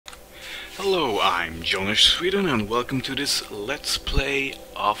Hello, I'm Jonas Sweden and welcome to this Let's Play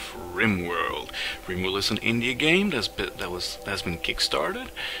of Rimworld. Rimworld is an indie game that's been kickstarted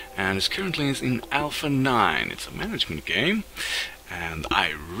and is currently in Alpha 9. It's a management game and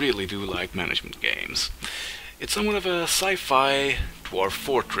I really do like management games. It's somewhat of a sci-fi dwarf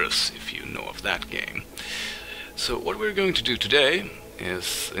fortress, if you know of that game. So what we're going to do today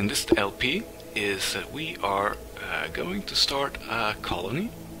is, in this LP, is that we are going to start a colony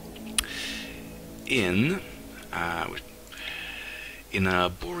in a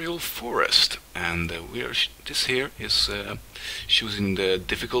boreal forest, and this here is choosing the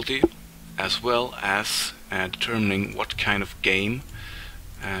difficulty as well as determining what kind of game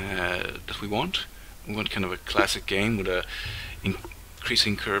that we want. We want kind of a classic game with a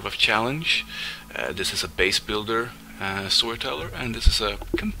increasing curve of challenge. This is a base builder storyteller, and this is a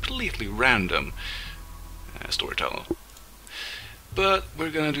completely random storyteller. But we're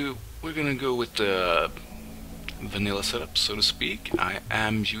gonna go with the vanilla setup, so to speak. I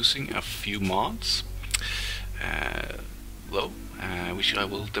am using a few mods, which I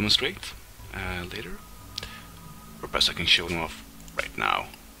will demonstrate later, or perhaps I can show them off right now,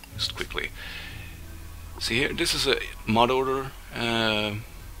 just quickly. See here, this is a mod order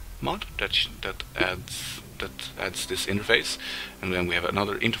mod that adds this interface, and then we have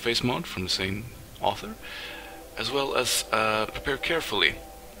another interface mod from the same author, as well as prepare carefully.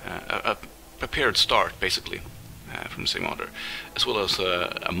 A prepared start, basically, from the same author, as well as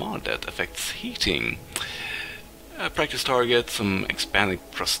a mod that affects heating, practice target, some expanded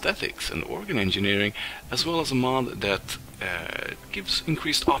prosthetics and organ engineering, as well as a mod that gives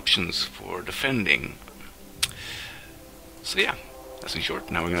increased options for defending. So yeah, that's in short.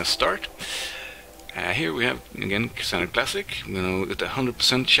 Now we're going to start. Here we have, again, standard classic. We're going to get a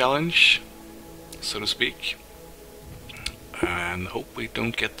 100% challenge, so to speak, and hope we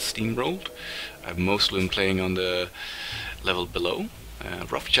don't get steamrolled. I've mostly been playing on the level below.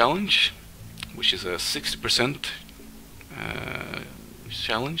 Rough challenge, which is a 60%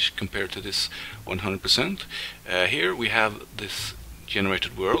 challenge compared to this 100%. Here we have this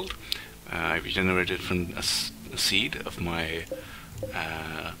generated world. I've generated from a seed of my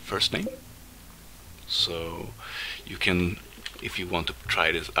first name. So you can, if you want to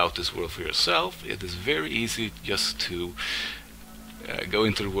try this world for yourself, it is very easy just to go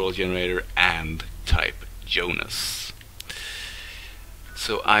into the world generator and type Jonas.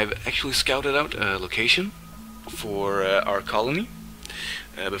 So I've actually scouted out a location for our colony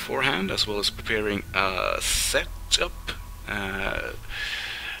beforehand, as well as preparing a setup,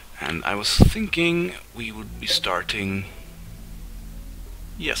 and I was thinking we would be starting,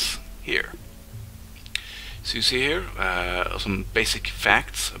 yes, here. So you see here some basic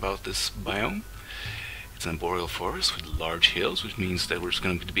facts about this biome. It's a boreal forest with large hills, which means that there's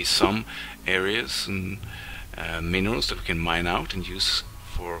going to be some areas and minerals that we can mine out and use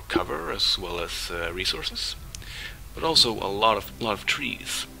for cover as well as resources, but also a lot of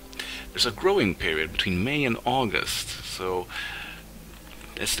trees. There's a growing period between May and August, so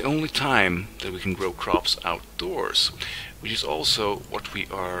it's the only time that we can grow crops outdoors, which is also what we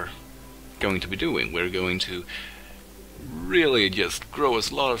are going to be doing. We're going to really just grow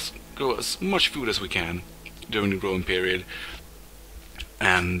as much food as we can during the growing period,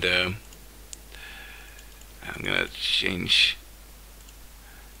 and I'm gonna change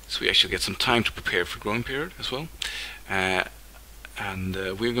so we actually get some time to prepare for growing period as well, and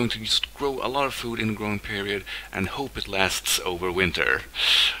we're going to just grow a lot of food in the growing period and hope it lasts over winter.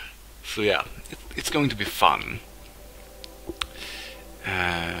 So yeah, it's going to be fun.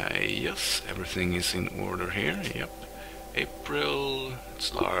 Yes, everything is in order here. Yep, April,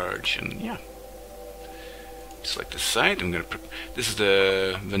 it's large, and yeah, just like this site. This is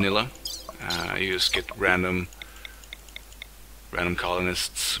the vanilla. You just get random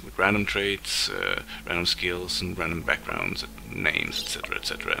colonists with random traits, random skills, and random backgrounds, names, etc.,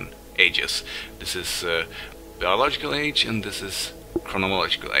 etc., and ages. This is biological age, and this is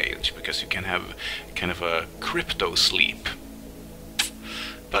chronological age, because you can have kind of a crypto sleep.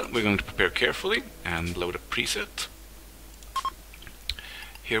 But we're going to prepare carefully and load a preset.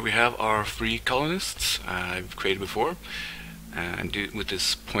 Here we have our 3 colonists I've created before, and with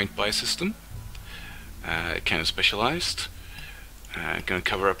this point-buy system, kind of specialized. Going to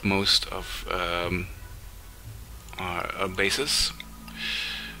cover up most of our bases,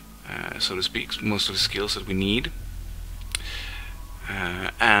 so to speak, most of the skills that we need,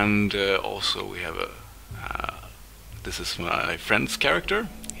 and also we have this is my friend's character.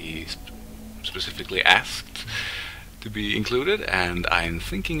 He's specifically asked to be included, and I'm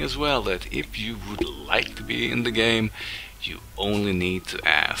thinking as well that if you would like to be in the game, You only need to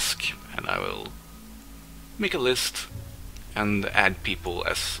ask, and I will make a list and add people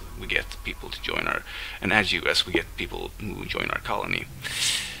as we get people to join our, and add you as we get people who join our colony.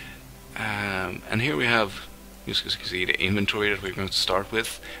 And here we have, you can see the inventory that we're going to start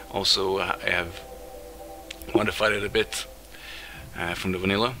with. Also, I have modified it a bit from the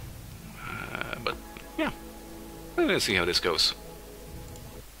vanilla, but yeah, let's see how this goes.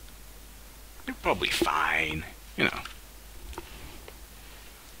 You're probably fine, you know.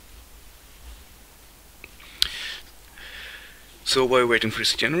 So while waiting for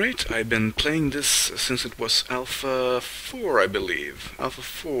this to generate, I've been playing this since it was Alpha 4, I believe. Alpha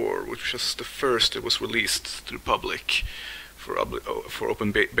 4, which was the first that was released to the public for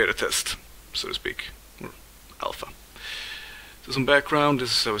open beta test, so to speak, or Alpha. So some background,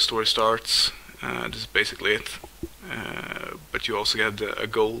 this is how the story starts. This is basically it. But you also had a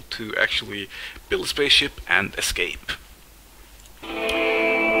goal to actually build a spaceship and escape.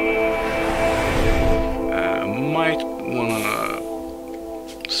 Might wanna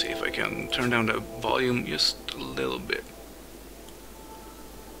see if I can turn down the volume just a little bit.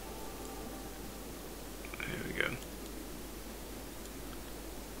 There we go.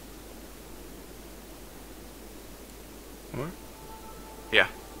 Or? Yeah.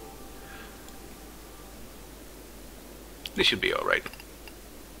 This should be alright.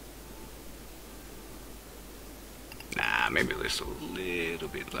 Nah, maybe just a little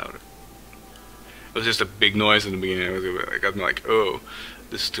bit louder. It was just a big noise in the beginning. I got me like, oh,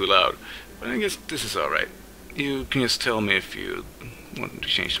 this is too loud. But I guess this is alright. You can just tell me if you want to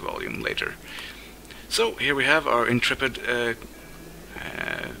change the volume later. So, here we have our intrepid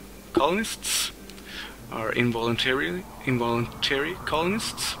colonists. Our involuntary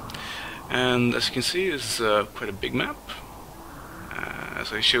colonists. And as you can see, this is quite a big map.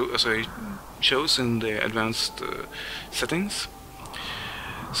 As I chose in the advanced settings.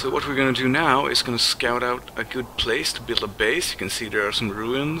 So what we're going to do now is going to scout out a good place to build a base. You can see there are some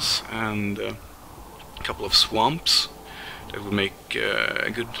ruins and a couple of swamps that will make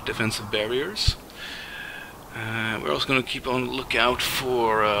good defensive barriers. We're also going to keep on the lookout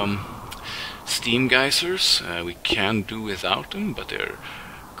for steam geysers. We can do without them, but they're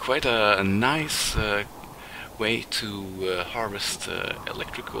quite a nice way to harvest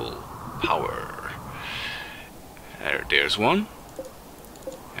electrical power. There's one.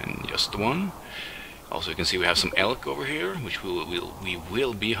 And just one. Also, you can see we have some elk over here, which we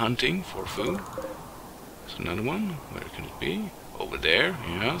will be hunting for food. There's another one. Where can it be? Over there.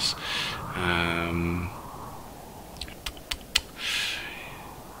 Yes.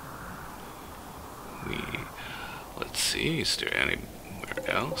 Let's see. Is there anywhere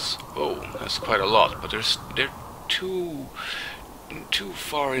else? Oh, that's quite a lot. But they're too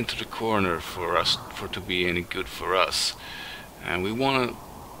far into the corner for us to be any good for us. And we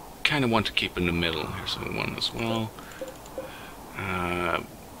kind of want to keep in the middle. Here's one as well.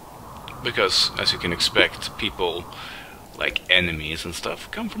 Because, as you can expect, people like enemies and stuff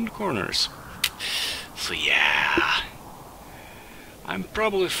come from the corners. So yeah, I'm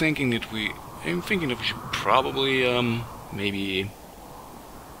probably thinking that we should probably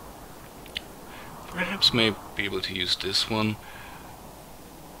perhaps may be able to use this one,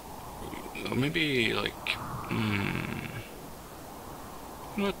 or maybe like.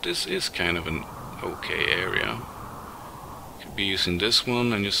 But this is kind of an okay area. Could be using this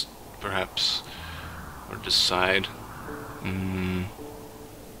one and just perhaps, or this side.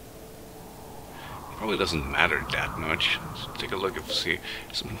 Probably doesn't matter that much. Let's take a look if we see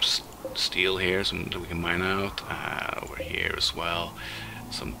some steel here, some that we can mine out. Over here as well.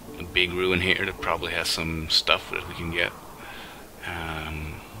 A big ruin here that probably has some stuff that we can get.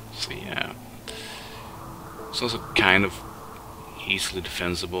 So yeah. It's also kind of easily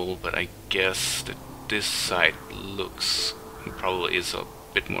defensible, but I guess that this site looks and probably is a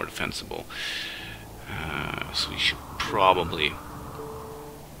bit more defensible. So we should probably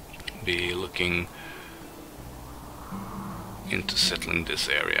be looking into settling this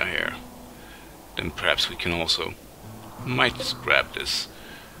area here. Then perhaps we can also might just grab this.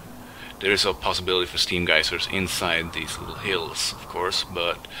 There is a possibility for steam geysers inside these little hills, of course,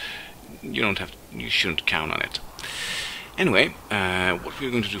 but you shouldn't count on it. Anyway, what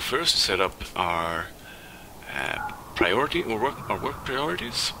we're going to do first is set up our work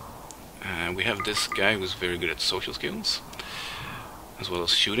priorities. We have this guy who's very good at social skills, as well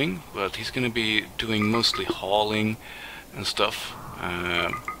as shooting, but he's going to be doing mostly hauling and stuff,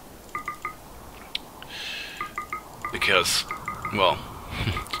 because, well,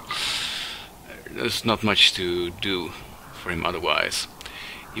 there's not much to do for him otherwise.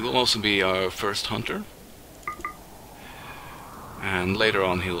 He will also be our first hunter. and later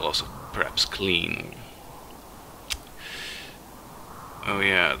on he'll also perhaps clean. Oh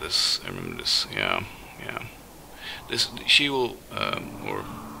yeah, this, I remember this, yeah. This, she will, or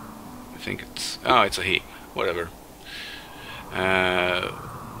I think it's, oh, it's a he, whatever.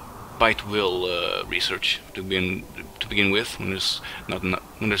 Bite will research to begin with. When there's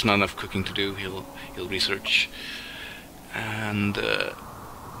not enough cooking to do, he'll research, and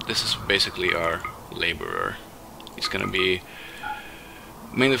this is basically our laborer. He's gonna be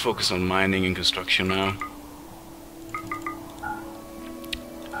mainly focused on mining and construction now.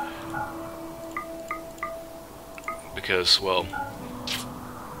 Because, well,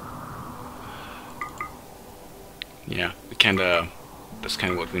 yeah, that's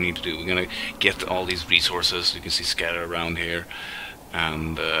kind of what we need to do. We're gonna get all these resources you can see scattered around here,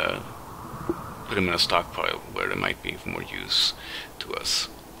 and put them in a stockpile where they might be of more use to us.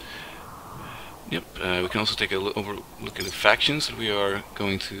 Yep, we can also take a look at the factions that we are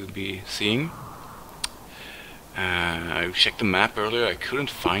going to be seeing. I checked the map earlier, I couldn't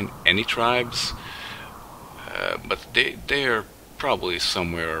find any tribes, but they are probably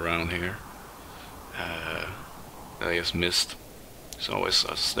somewhere around here that I just missed.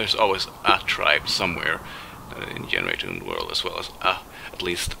 There's always a tribe somewhere generated in the world, as well as at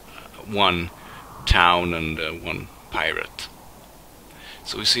least one town and one pirate.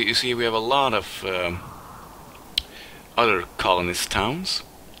 So you see we have a lot of other colonist towns,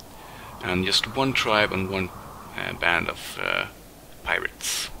 and just one tribe and one band of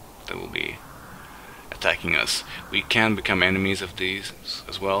pirates that will be attacking us. We can become enemies of these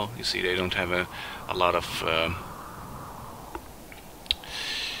as well. You see, they don't have a lot of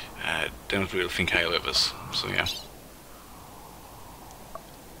they don't really think highly of us, so yeah.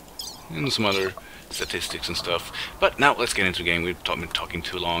 And some other statistics and stuff. But now let's get into the game. We've been talking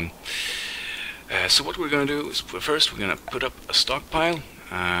too long. So what we're going to do is, first we're going to put up a stockpile.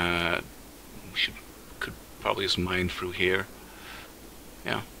 We could probably just mine through here.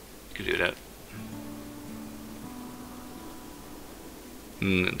 Yeah, we could do that.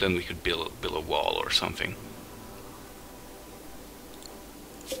 And then we could build a wall or something.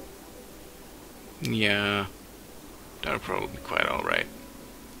 Yeah, that would probably be quite alright.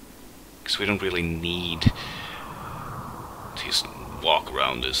 Because we don't really need to just walk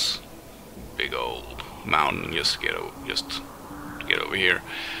around this big old mountain just to get over here.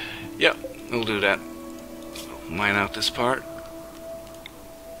 Yeah, we'll do that. Mine out this part.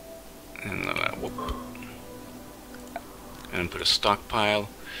 And whoop. And put a stockpile.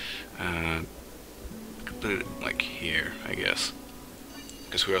 Put it like here, I guess.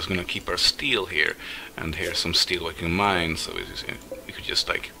 Because we're also going to keep our steel here, and here's some steel working mines, so we could just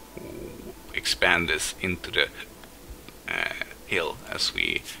like expand this into the hill as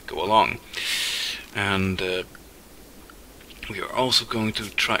we go along. And we are also going to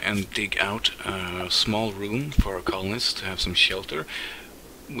try and dig out a small room for our colonists to have some shelter,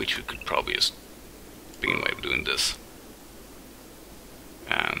 which we could probably just begin by doing this.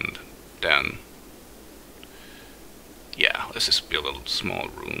 And then, yeah, let's just build a small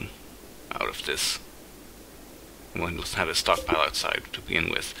room out of this. Let's have a stockpile outside to begin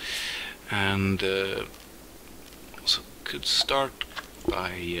with. And also could start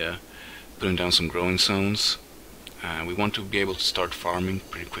by putting down some growing zones. We want to be able to start farming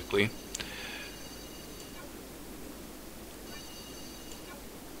pretty quickly.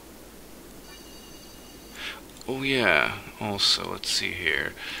 Oh yeah, also, let's see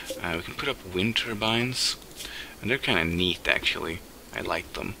here. We can put up wind turbines, and they're kind of neat actually. I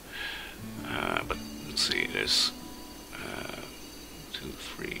like them. But let's see, there's 2,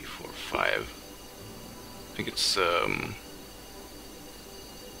 3, 4, 5. I think it's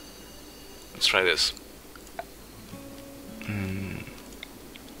let's try this.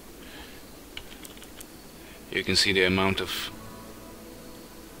 You can see the amount of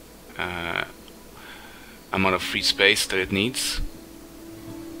free space that it needs.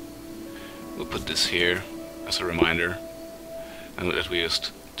 We'll put this here as a reminder, and that we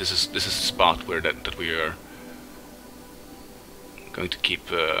just this is the spot where that we are going to keep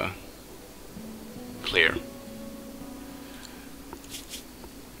clear,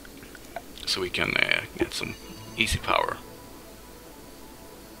 so we can get some easy power.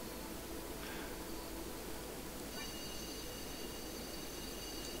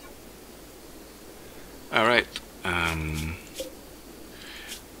 Alright,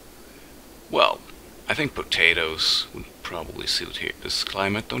 well, I think potatoes would probably suit here this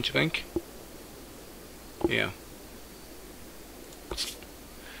climate, don't you think? Yeah.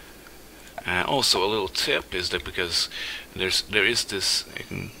 Also, a little tip is that because there is this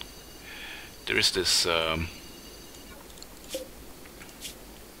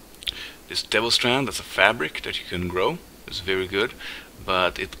this devil strand, that's a fabric that you can grow. It's very good,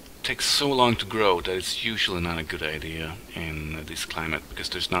 but it takes so long to grow that it's usually not a good idea in this climate, because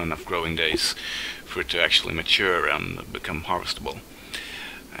there's not enough growing days for it to actually mature and become harvestable.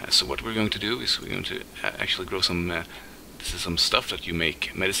 So what we're going to do is we're going to actually grow some, this is some stuff that you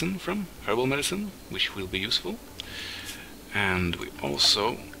make medicine from, herbal medicine, which will be useful. And we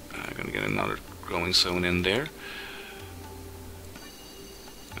also are going to get another growing zone in there.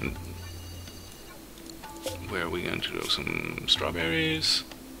 And where we're going to grow some strawberries.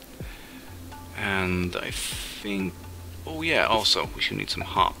 And I think, oh yeah, also we should need some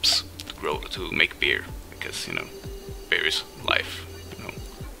hops to make beer, because, you know, beer is life, you know,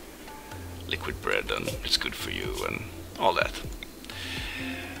 liquid bread, and it's good for you and all that.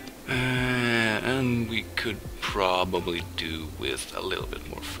 And we could probably do with a little bit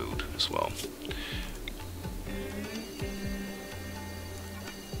more food as well.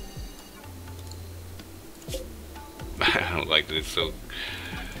 I don't like this, so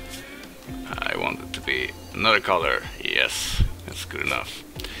I want it to be another color. Yes, that's good enough.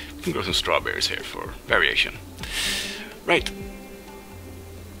 We can grow some strawberries here for variation. Right.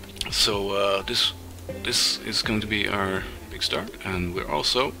 So this is going to be our big start, and we're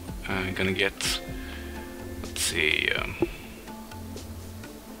also gonna get, let's see, if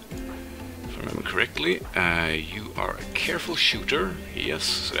I remember correctly, you are a careful shooter. Yes,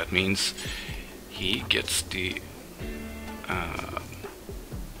 so that means he gets the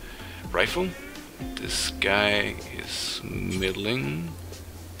rifle. This guy is middling,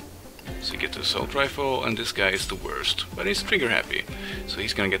 so you get the assault rifle, and this guy is the worst, but he's trigger happy, so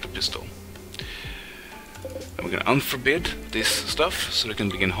he's gonna get the pistol. And we're gonna unforbid this stuff so they can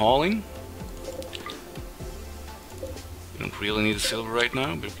begin hauling. We don't really need the silver right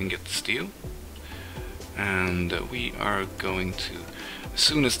now, but we can get the steel. And we are going to, as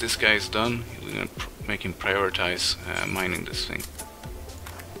soon as this guy is done, we're gonna make him prioritize mining this thing.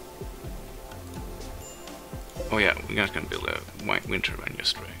 Oh yeah, we're not gonna build a wind turbine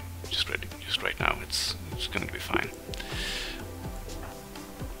just right now. It's going to be fine.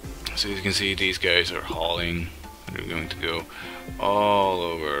 So as you can see, these guys are hauling, and they're going to go all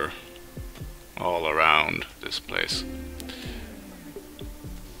over, all around this place.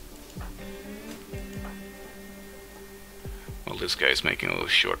 Well, this guy is making a little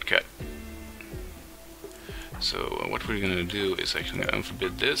shortcut. So what we're going to do is actually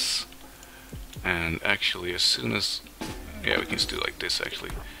unforbid this, and actually as soon as, yeah, we can just do like this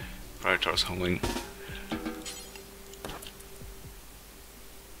actually. Prioritize hauling.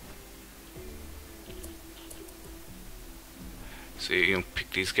 So you can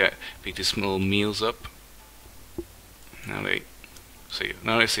pick these little meals up. Now they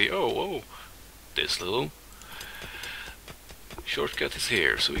see, oh, this little shortcut is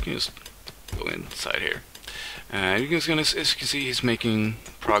here, so we can just go inside here. And as you can see, he's making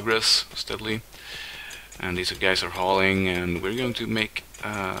progress steadily. And these guys are hauling, and we're going to make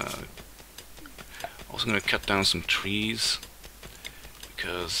also going to cut down some trees,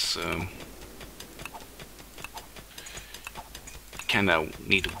 because kinda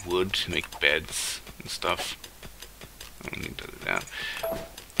need wood to make beds and stuff. I don't need to do that.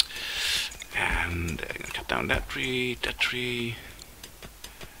 And I'm gonna cut down that tree,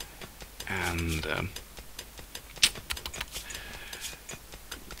 and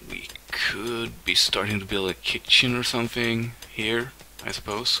we could be starting to build a kitchen or something here, I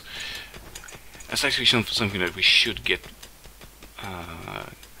suppose. That's actually something that we should get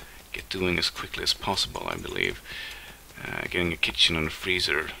doing as quickly as possible, I believe. Getting a kitchen and a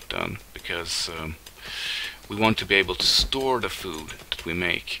freezer done, because we want to be able to store the food that we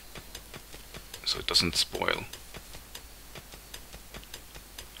make so it doesn't spoil.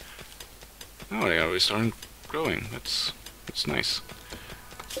 Oh, they are already starting growing. That's nice.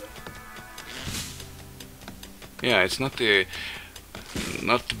 Yeah, it's not really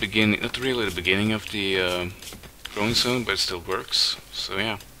the beginning of the growing zone, but it still works. So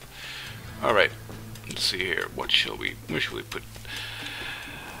yeah. All right. Let's see here. Where shall we put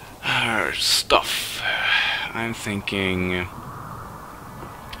our stuff? I'm thinking,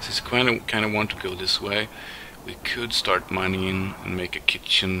 since I kind of want to go this way, we could start mining and make a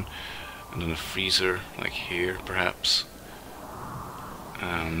kitchen, and then a freezer, like here, perhaps.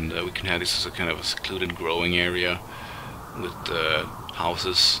 And we can have this as a kind of a secluded growing area with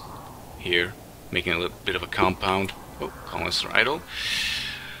houses here, making a little bit of a compound. Oh, colonists are idle.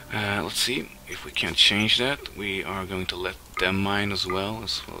 Let's see if we can change that. We are going to let them mine as well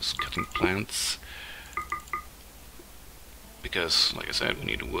as cutting plants, because, like I said, we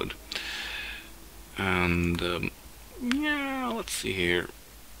need wood. And yeah, let's see here.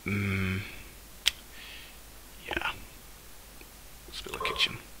 Yeah, let's build a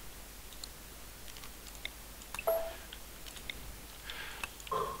kitchen.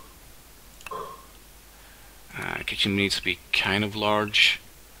 Kitchen needs to be kind of large,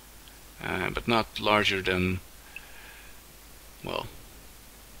 but not larger than, well,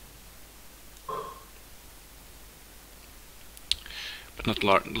 but not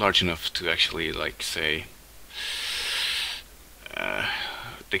large enough to actually, like, say,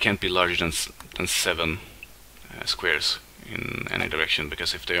 they can't be larger than 7 squares in any direction,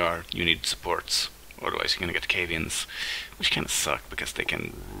 because if they are, you need supports, otherwise you're gonna get cave-ins, which kind of suck because they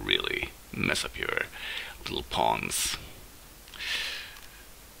can really mess up your little pawns.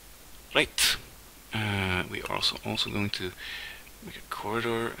 Right, we are also going to make a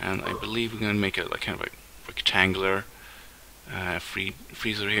corridor, and I believe we're going to make a kind of a rectangular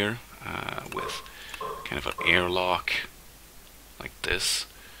freezer here with kind of an airlock like this,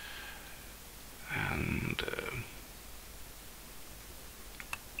 and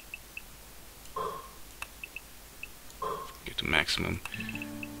get the maximum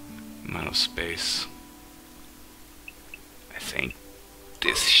amount of space. I think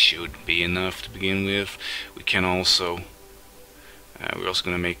this should be enough to begin with. We can also we're also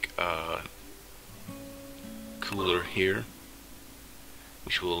going to make a cooler here,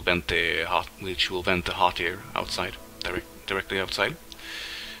 which will vent the hot air outside, directly outside,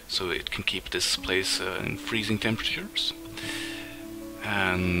 so it can keep this place in freezing temperatures.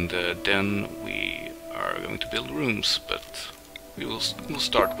 And then we are going to build rooms, but we'll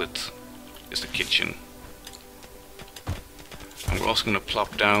start with just a kitchen. And we're also going to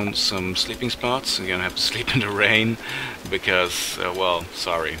plop down some sleeping spots. You're going to have to sleep in the rain because, well,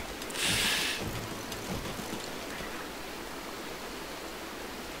 sorry.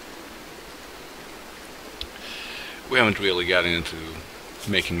 We haven't really gotten into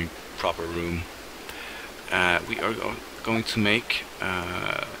making a proper room. We are going to make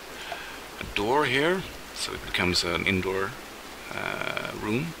a door here, so it becomes an indoor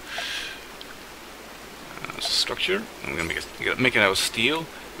room. Structure. I'm gonna make it out of steel,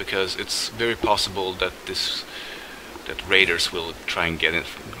 because it's very possible that raiders will try and get in.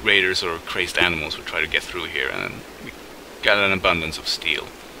 Raiders or crazed animals will try to get through here, and we got an abundance of steel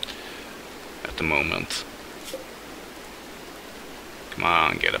at the moment. Come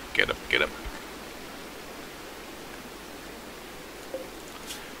on, get up, get up, get up.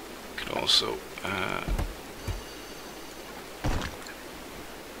 Could also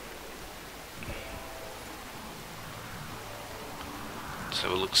let's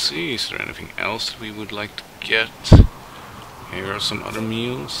have a look, see, is there anything else that we would like to get? Here are some other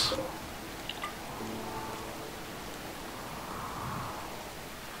meals.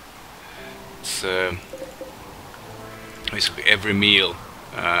 It's basically every meal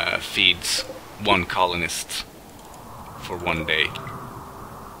feeds one colonist for one day,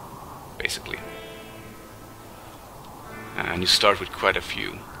 basically. And you start with quite a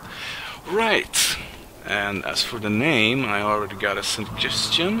few. Right. And as for the name, I already got a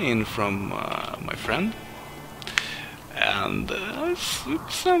suggestion in from my friend, and it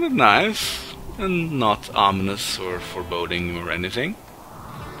sounded nice and not ominous or foreboding or anything.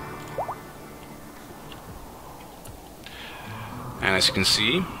 And as you can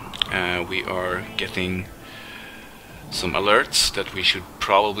see, we are getting some alerts that we should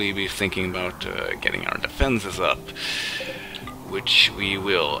probably be thinking about getting our defenses up. Which we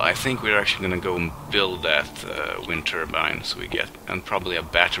will. I think we're actually going to go and build that wind turbine, so we get, and probably a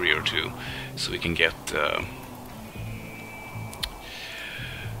battery or two, so we can get,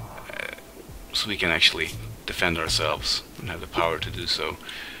 so we can actually defend ourselves and have the power to do so.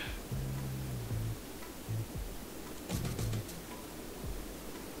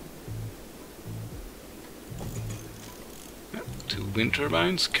 Two wind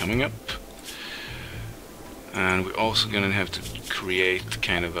turbines coming up. And we're also going to have to create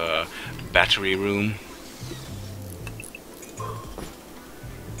kind of a battery room.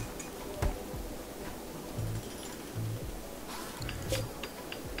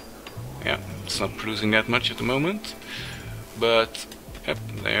 Yeah, it's not producing that much at the moment, but yep,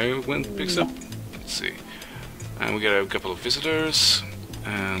 there it went, picks up. Let's see. And we got a couple of visitors,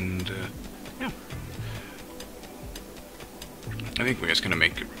 and yeah. I think we're just going to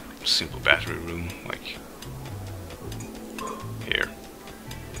make a simple battery room, like here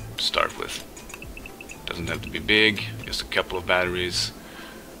to start with. Doesn't have to be big, just a couple of batteries.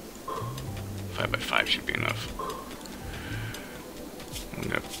 5x5 should be enough. I'm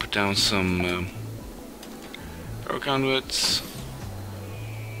gonna put down some power conduits.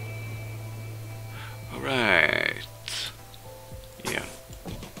 Alright. Yeah.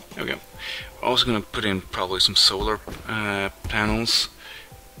 There we go. We're also gonna put in probably some solar panels.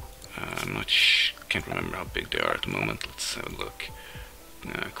 Can't remember how big they are at the moment. Let's have a look.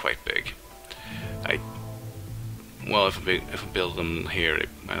 Quite big. Well, if I build them here,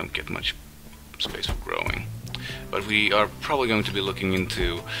 I don't get much space for growing. But we are probably going to be looking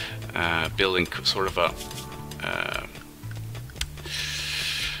into building sort of a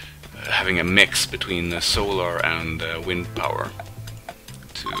having a mix between the solar and wind power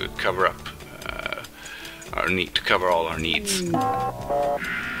to cover up to cover all our needs. Whoa,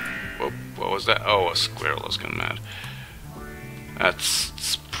 what was that? Oh, a squirrel has gone mad.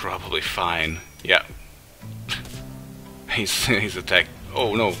 That's probably fine. Yeah. he's attacked.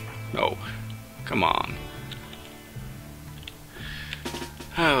 Oh no, no. Come on.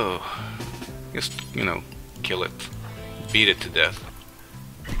 Oh. Just, kill it. Beat it to death.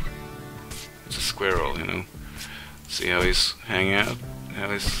 It's a squirrel, See how he's hanging out?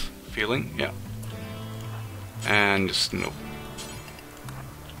 How he's feeling? Yeah. And just, nope.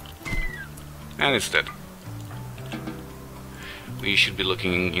 And it's dead. We should be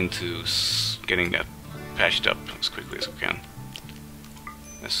looking into getting that patched up as quickly as we can.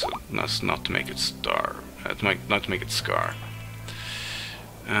 That's not to make it not to make it scar.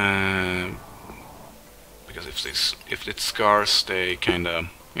 Because if it scars, they kinda,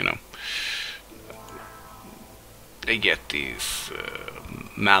 they get these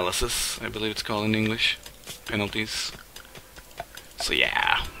malices, I believe it's called in English, penalties. So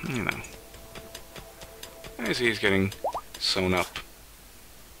yeah, I see he's getting sewn up,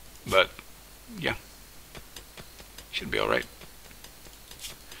 but yeah, should be alright.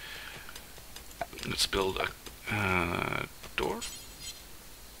 Let's build a door.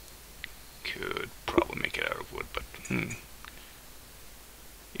 Could probably make it out of wood, but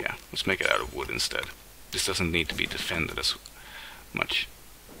yeah, let's make it out of wood instead. This doesn't need to be defended as much.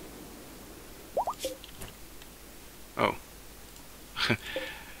 Oh.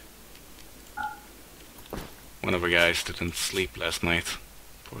 One of our guys didn't sleep last night.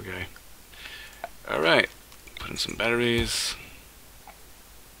 Poor guy. Alright, put in some batteries.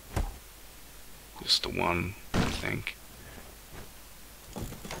 Just the one, I think.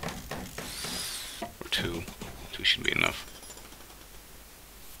 Or two. Two should be enough.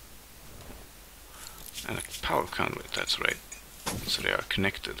 And a power conduit, that's right. So they are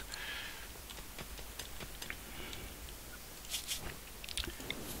connected.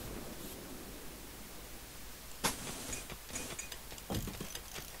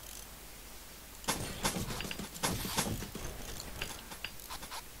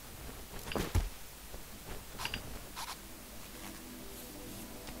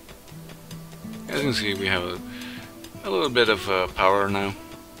 As you can see, we have a little bit of power now,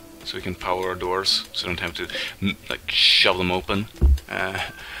 so we can power our doors, so we don't have to like shove them open.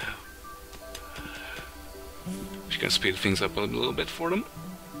 Just gonna speed things up a little bit for them.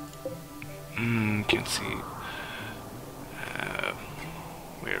 Can't see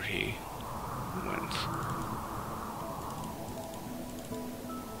where he went.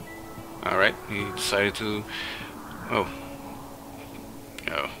 Alright, he decided to... Oh,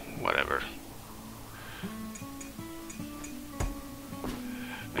 whatever.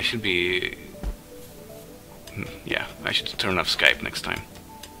 I should be... yeah, I should turn off Skype next time.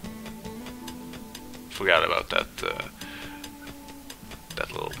 Forgot about that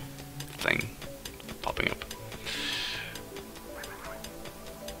that little thing popping up.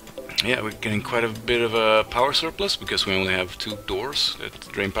 Yeah, we're getting quite a bit of a power surplus because we only have 2 doors that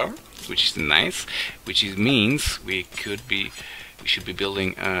drain power, which is nice. Which means we should be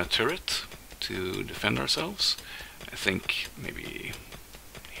building a turret to defend ourselves. I think maybe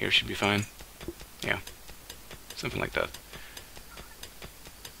here should be fine. Yeah, something like that.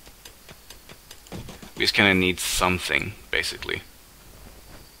 We just kind of need something, basically,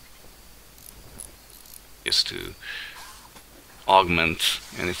 just to augment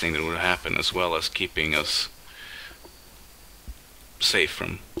anything that would happen, as well as keeping us safe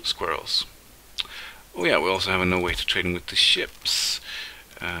from squirrels. Oh yeah, we also have no way to trade with the ships,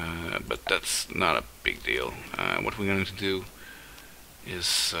 but that's not a big deal. What we're going to do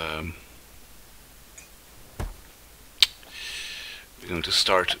is we're going to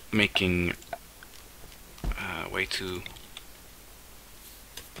start making a way to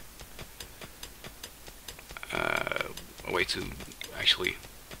actually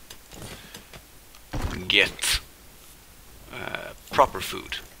get proper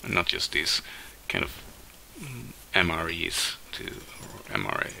food, and not just these kind of MREs to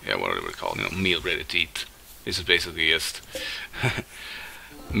MRA, yeah, whatever we call it, meal ready to eat. This is basically just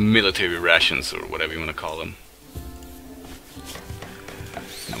military rations, or whatever you want to call them.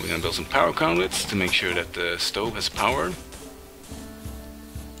 And we're gonna build some power conduits to make sure that the stove has power,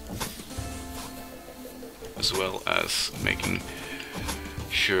 as well as making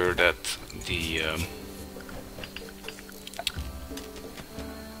sure that the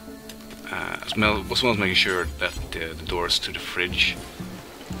as well as making sure that the doors to the fridge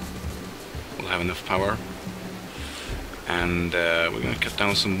will have enough power. And we're gonna cut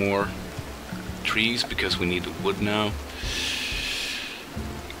down some more trees because we need the wood now.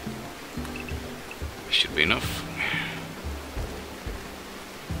 Should be enough.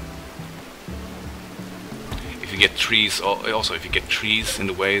 If you get trees, also if you get trees in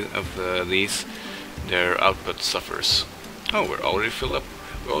the way of these, their output suffers. Oh, we're already filled up.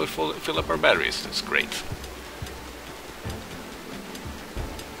 We already fill up our batteries. That's great.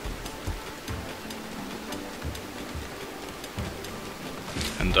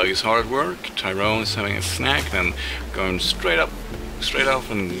 And Doug is hard at work. Tyrone is having a snack, then going straight off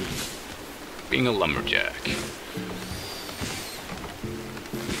and being a lumberjack.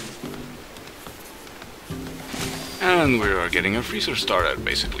 And we are getting a freezer started,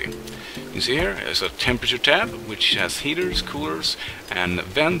 basically. You see here, there's a temperature tab, which has heaters, coolers, and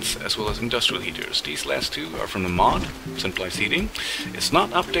vents, as well as industrial heaters. These last two are from the mod, centralized heating. It's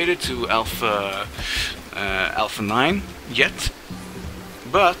not updated to Alpha 9 yet,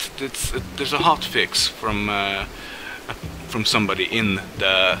 but there's a hot fix from somebody in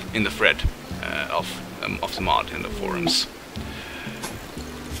the thread of the mod in the forums.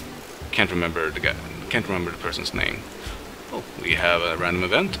 Can't remember the person's name. Oh, we have a random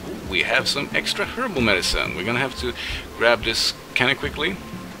event. We have some extra herbal medicine. We're gonna have to grab this kind of quickly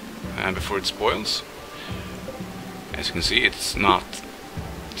before it spoils. As you can see, it's not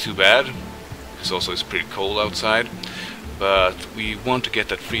too bad, because also it's pretty cold outside. But we want to get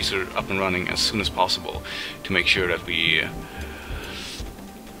that freezer up and running as soon as possible to make sure that we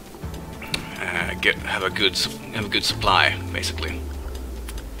have a good supply, basically.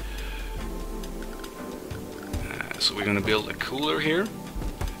 So we're gonna build a cooler here.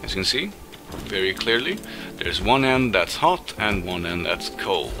 As you can see, very clearly, there's one end that's hot and one end that's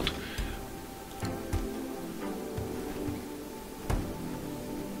cold.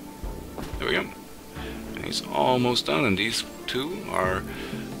 There we go. And he's almost done, and these two are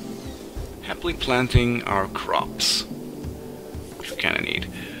happily planting our crops, which we kinda need.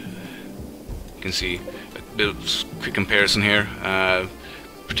 You can see a bit of quick comparison here.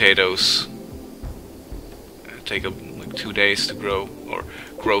 Potatoes take like 2 days to grow, or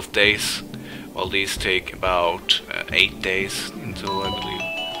growth days, while these take about 8 days until, I believe.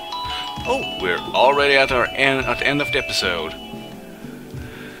 Oh, we're already at the end of the episode.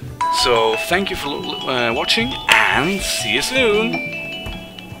 So thank you for watching, and see you soon.